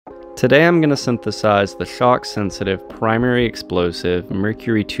Today I'm going to synthesize the shock-sensitive primary explosive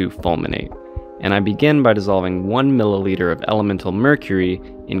Mercury 2 fulminate, and I begin by dissolving 1 milliliter of elemental mercury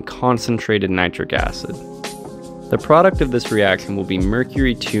in concentrated nitric acid. The product of this reaction will be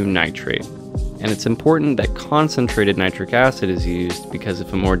Mercury 2 nitrate, and it's important that concentrated nitric acid is used because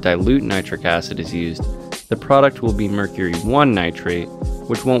if a more dilute nitric acid is used, the product will be Mercury 1 nitrate,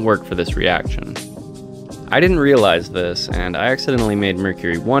 which won't work for this reaction. I didn't realize this, and I accidentally made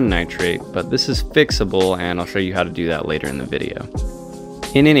Mercury 1 nitrate, but this is fixable and I'll show you how to do that later in the video.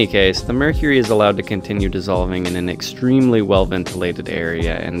 In any case, the mercury is allowed to continue dissolving in an extremely well-ventilated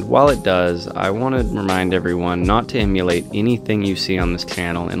area, and while it does, I want to remind everyone not to emulate anything you see on this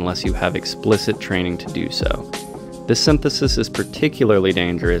channel unless you have explicit training to do so. This synthesis is particularly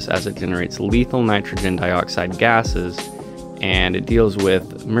dangerous as it generates lethal nitrogen dioxide gases, and it deals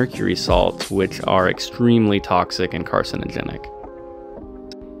with mercury salts, which are extremely toxic and carcinogenic.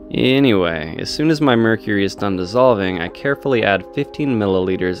 Anyway, as soon as my mercury is done dissolving, I carefully add 15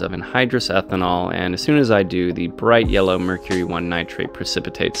 milliliters of anhydrous ethanol, and as soon as I do, the bright yellow Mercury 1 nitrate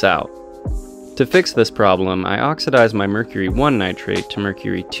precipitates out. To fix this problem, I oxidize my Mercury 1 nitrate to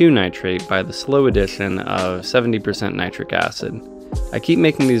Mercury 2 nitrate by the slow addition of 70% nitric acid. I keep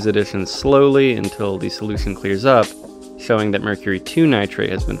making these additions slowly until the solution clears up, showing that Mercury 2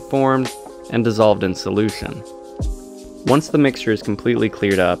 nitrate has been formed and dissolved in solution. Once the mixture is completely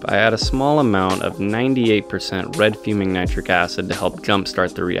cleared up, I add a small amount of 98% red fuming nitric acid to help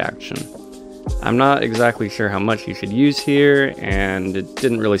jumpstart the reaction. I'm not exactly sure how much you should use here, and it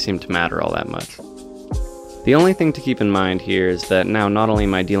didn't really seem to matter all that much. The only thing to keep in mind here is that now not only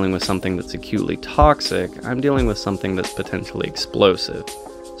am I dealing with something that's acutely toxic, I'm dealing with something that's potentially explosive.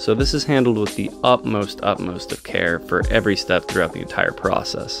 So this is handled with the utmost of care for every step throughout the entire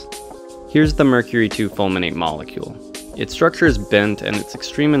process. Here's the Mercury 2 fulminate molecule. Its structure is bent and its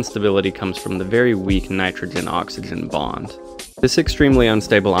extreme instability comes from the very weak nitrogen-oxygen bond. This extremely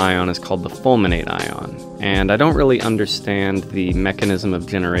unstable ion is called the fulminate ion, and I don't really understand the mechanism of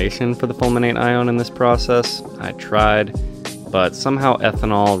generation for the fulminate ion in this process. I tried, but somehow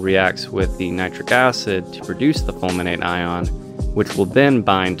ethanol reacts with the nitric acid to produce the fulminate ion, which will then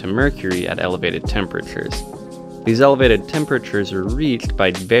bind to mercury at elevated temperatures. These elevated temperatures are reached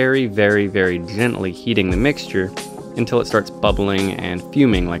by very gently heating the mixture until it starts bubbling and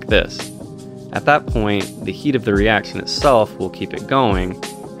fuming like this. At that point, the heat of the reaction itself will keep it going,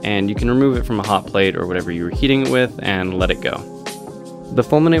 and you can remove it from a hot plate or whatever you were heating it with and let it go. The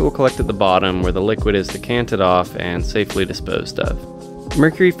fulminate will collect at the bottom where the liquid is decanted off and safely disposed of.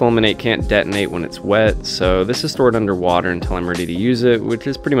 Mercury fulminate can't detonate when it's wet, so this is stored underwater until I'm ready to use it, which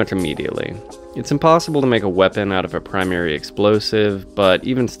is pretty much immediately. It's impossible to make a weapon out of a primary explosive, but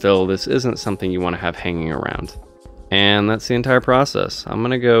even still, this isn't something you want to have hanging around. And that's the entire process. I'm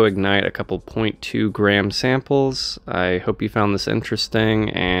gonna go ignite a couple 0.2 gram samples. I hope you found this interesting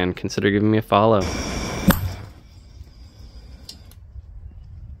and consider giving me a follow.